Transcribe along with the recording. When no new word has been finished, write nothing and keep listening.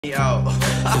Me out.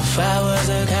 If I was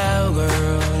a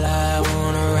cowgirl, I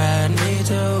wanna ride me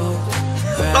too.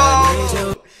 Ride me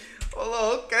too. Hold on,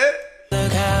 okay. The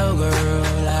cowgirl,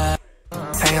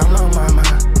 hey, I'm on my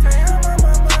mind.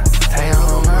 Hey, I'm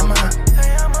on my mind.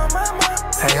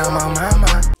 Hey, I'm on my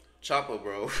mind. Choppa,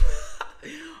 bro.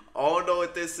 I don't know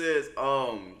what this is.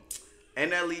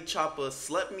 NLE Choppa,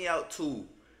 Slut Me Out 2,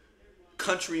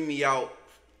 Country Me Out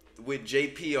with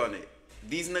JP on it.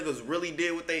 These niggas really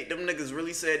did what them niggas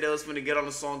really said they was finna get on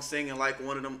the song singing like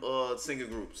one of them singer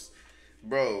groups.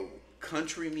 Bro,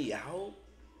 Country Me Out?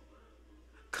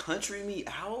 Country Me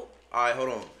Out? Alright, hold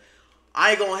on. I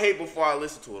ain't gonna hate before I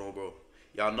listen to it, bro.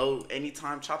 Y'all know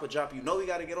anytime Choppa drop, you know we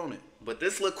gotta get on it. But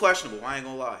this look questionable, I ain't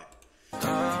gonna lie.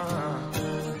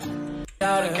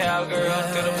 cowgirl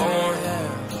to the bone.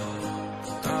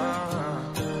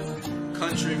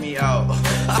 Country Me Out.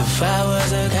 If I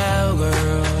was a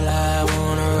cowgirl, I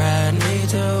wanna ride me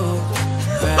too.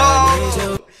 Ride me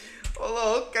too. Hold on,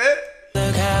 okay. The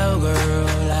cowgirl,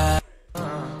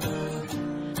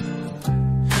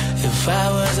 if I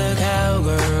was a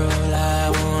cowgirl, I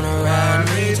wanna ride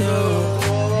me too.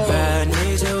 Ride me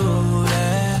too,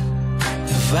 yeah.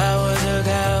 If I was a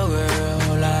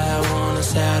cowgirl, I wanna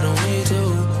saddle me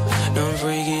too. Don't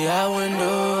freaky, I wouldn't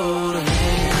do to me.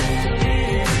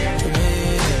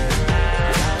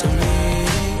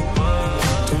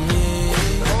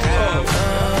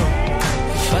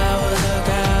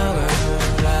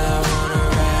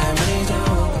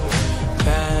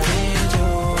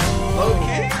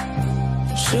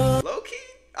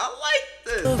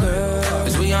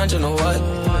 You know what?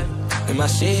 In my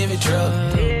Chevy truck,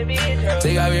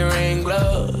 take off your rain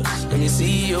gloves. Let me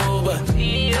see you, but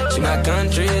she my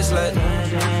country slut.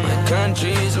 My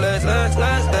country slut, slut.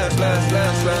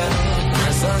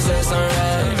 My sunset,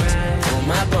 sunrise. On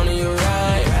my pony, you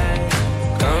ride.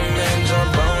 Come and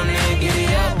jump on it, get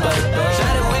it up, but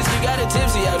shot of whiskey, got it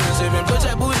tipsy. I've been sipping. Put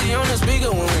that booty on the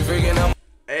speaker when we freaking out.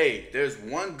 Hey, there's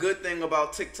one good thing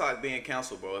about TikTok being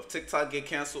canceled, bro. If TikTok get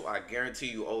canceled, I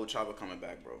guarantee you old Choppa coming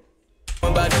back, bro.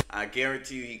 I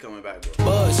guarantee you he coming back,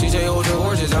 bro. CJ hold the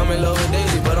horses. I'm in love with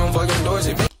Daisy, but I'm fucking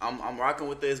Dorsey. I'm rocking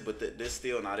with this, but this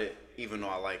still not it, even though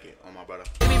I like it. Oh my brother.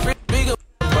 Shot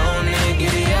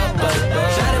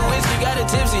of whiskey, got it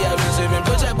tipsy. I've been sipping.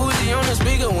 Put that booty on the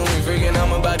speaker when we freaking.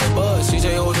 I'm about to buzz.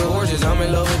 CJ hold the horses. I'm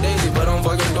in love with Daisy, but I'm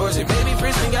fucking Dorsey. Baby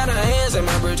Frisbee got her hands and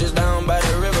my bridges down by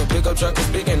the river. Pickup truck is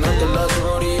speaking. Up the love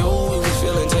rodeo. We was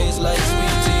feeling taste like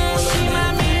sweet tea. She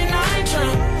my midnight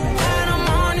train. In the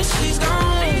morning she's gone.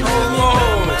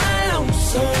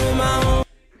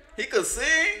 He could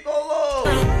sing. Go low.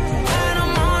 In the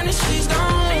morning she's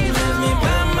gone. Left me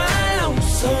by my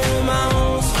lonesome, my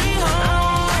own sweet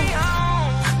home.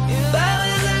 If I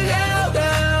was a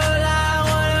cowgirl, I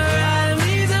wanna ride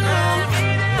me too.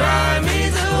 Ride me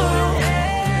too.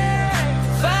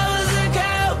 If I was a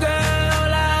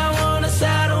cowgirl, I wanna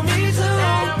saddle me too.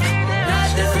 Not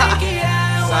the freaky I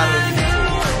wanna do.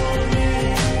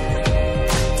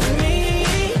 To me,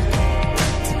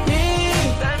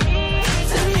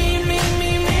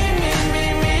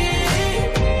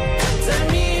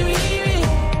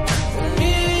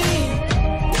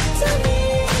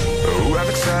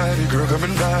 girl, come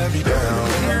and drive me down.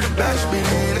 Last beat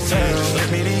in the town. Just let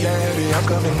me the alley, I'm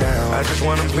coming down. I just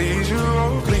wanna please you,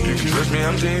 oh please. If you trust me,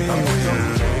 I'm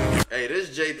genuine. Hey, this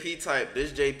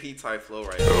JP type flow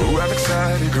right here. Oh, I'm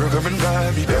excited, girl, come and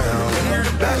drive me down.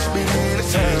 Last beat in the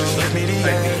town. Just let me the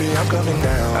alley, I'm coming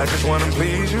down. I just wanna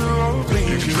please you, oh please.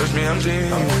 If you trust me, I'm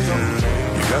genuine.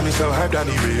 You got me so hyped, I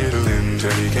need riddling.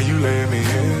 Tell me, can you let me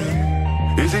in?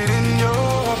 Is it in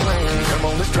your plans? Come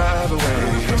on, let's drive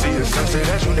away. See a sunset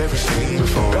that you never seen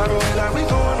before. Drive away like we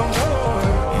going on tour.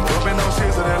 Dropping those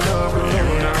tears of that love,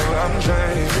 girl, I'm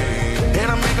JP. And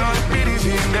I make all the bitties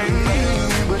here, they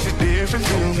need, but you're different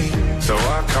to me. So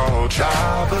I called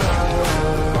Choppa.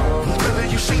 Brother,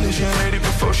 you seen this young lady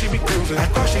before she be cruising. I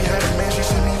thought she had a man, she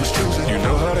said me was choosing. You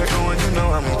know how that going, you know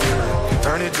I'm a girl.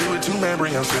 Turn it to a two-man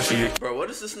bring since she. Bro, what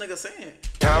is this nigga saying?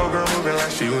 Cowgirl moving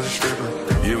like she was a stripper.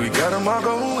 Yeah, we got them all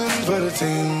going for the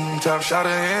team. Top shot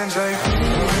of handshake.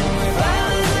 if I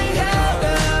was a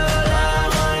cowgirl, I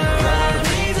wanna ride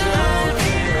me too.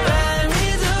 Ride me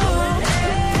too.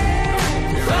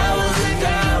 If I was a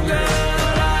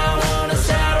cowgirl, I wanna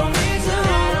saddle me too.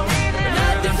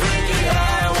 Not the freaky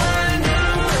I wanna do.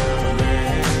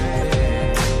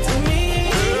 To me,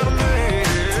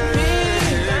 to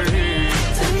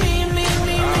me, me.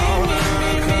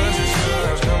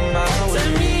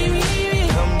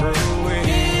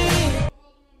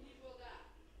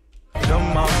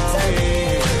 Come on.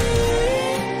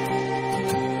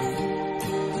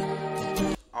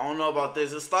 about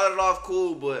this. It started off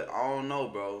cool, but I don't know,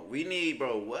 bro. We need,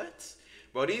 bro, what?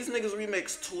 Bro, these niggas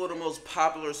remixed 2 of the most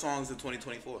popular songs in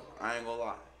 2024. I ain't gonna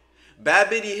lie. Bad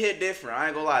Bitty hit different. I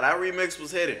ain't gonna lie. That remix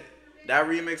was hitting. That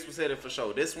remix was hitting for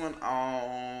sure. This one,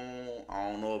 I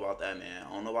don't know about that, man.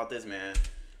 I don't know about this, man.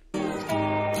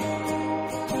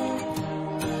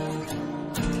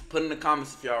 Put in the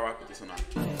comments if y'all rock with this or not.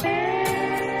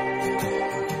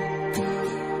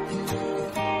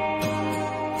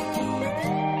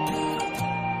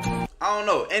 I don't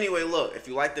know. Anyway, look. If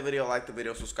you like the video,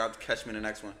 subscribe to catch me in the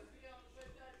next one.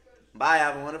 Bye.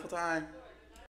 Have a wonderful time.